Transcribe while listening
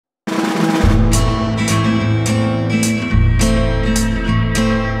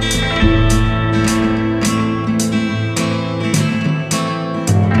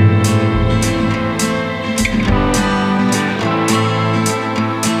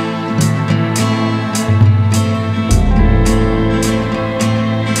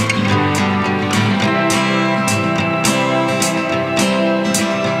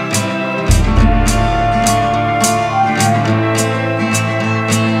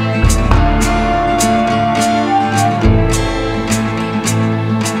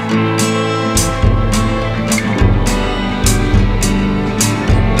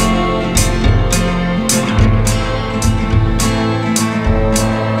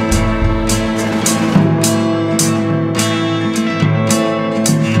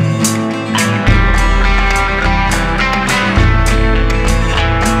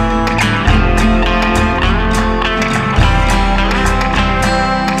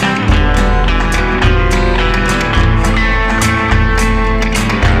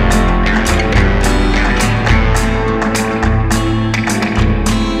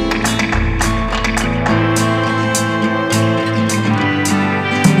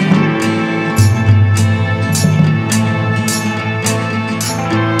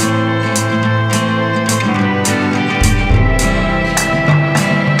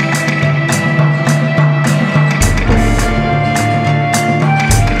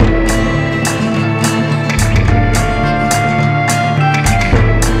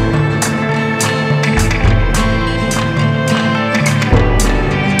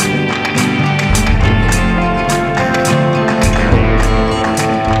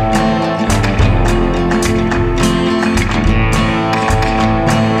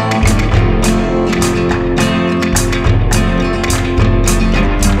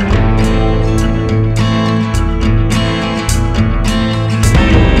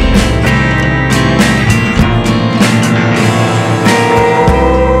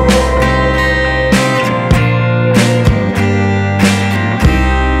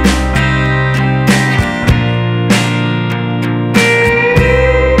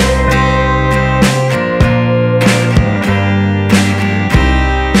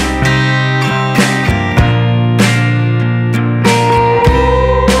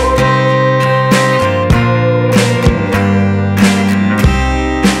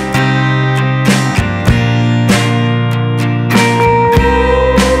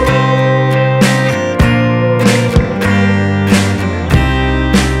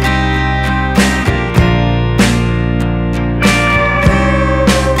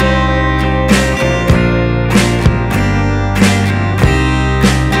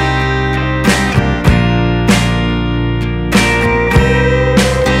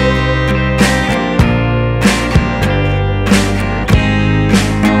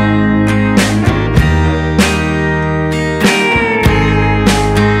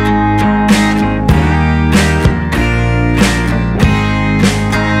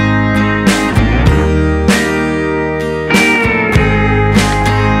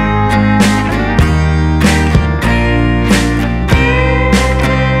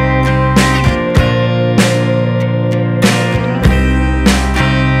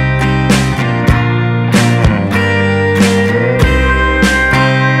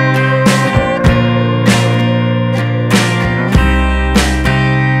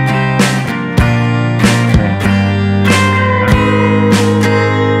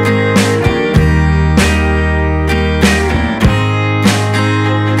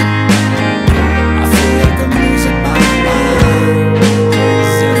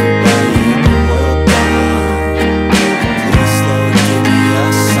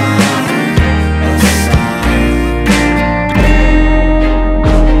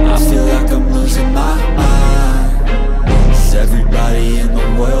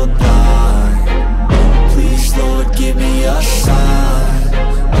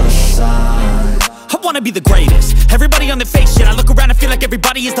like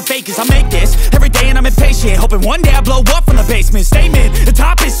everybody is the fakest. I make this every day and I'm impatient, hoping one day I blow up from the basement. Statement, the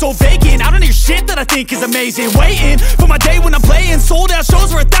top is so vacant, I don't hear shit that I think is amazing. Waiting for my day when I'm playing sold out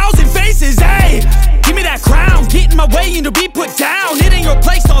shows for 1,000 faces. Hey, give me that crown, get in my way and to be put down. It ain't your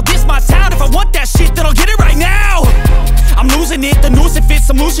place, all this my town. If I want that shit, then I'll get it right now. I'm losing it, the noose it fits,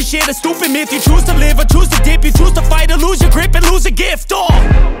 I'm losing shit. A stupid myth, you choose to live or choose to dip. You choose to fight or lose your grip and lose a gift.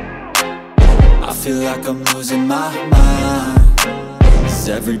 I feel like I'm losing my mind. Is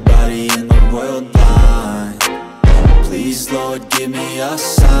everybody in the world blind? Please, Lord, give me a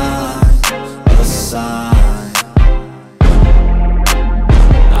sign, a sign.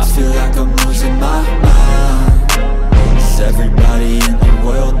 I feel like I'm losing my mind. Is everybody in the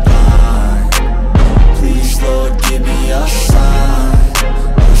world blind? Please, Lord, give me a sign,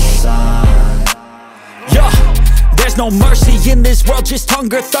 a sign. Yeah. There's no mercy in this world, just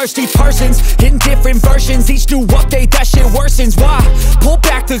hunger-thirsty persons in different versions. Each new update, that shit worsens. Why? Pull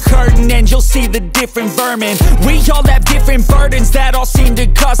back the curtain and you'll see the different vermin. We all have different burdens that all seem to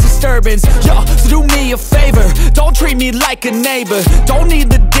cause disturbance. Yo, so do me a favor, don't treat me like a neighbor. Don't need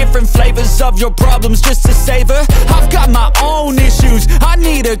the different flavors of your problems just to savor. I've got my own issues, I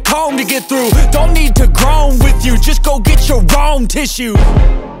need a comb to get through. Don't need to groan with you, just go get your own tissue.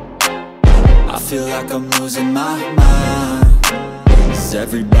 I feel like I'm losing my mind. Is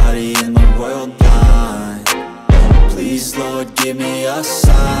everybody in the world blind? Please, Lord, give me a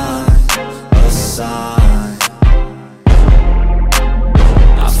sign, a sign.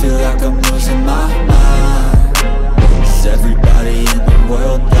 I feel like I'm losing my mind. Is everybody in the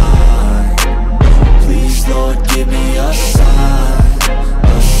world blind? Please, Lord, give me a sign,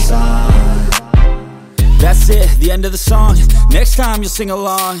 a sign. That's it, the end of the song. Next time you'll sing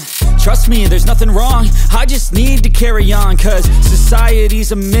along. Trust me, there's nothing wrong, I just need to carry on. Cause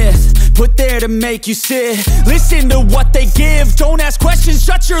society's a myth, put there to make you sit. Listen to what they give, don't ask questions,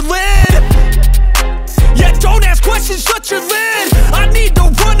 shut your lid. Yeah, don't ask questions, shut your lid. I need to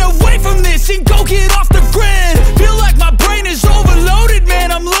run away from this and go get off the grid. Feel like my brain is overloaded,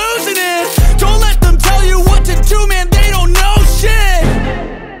 man, I'm loose.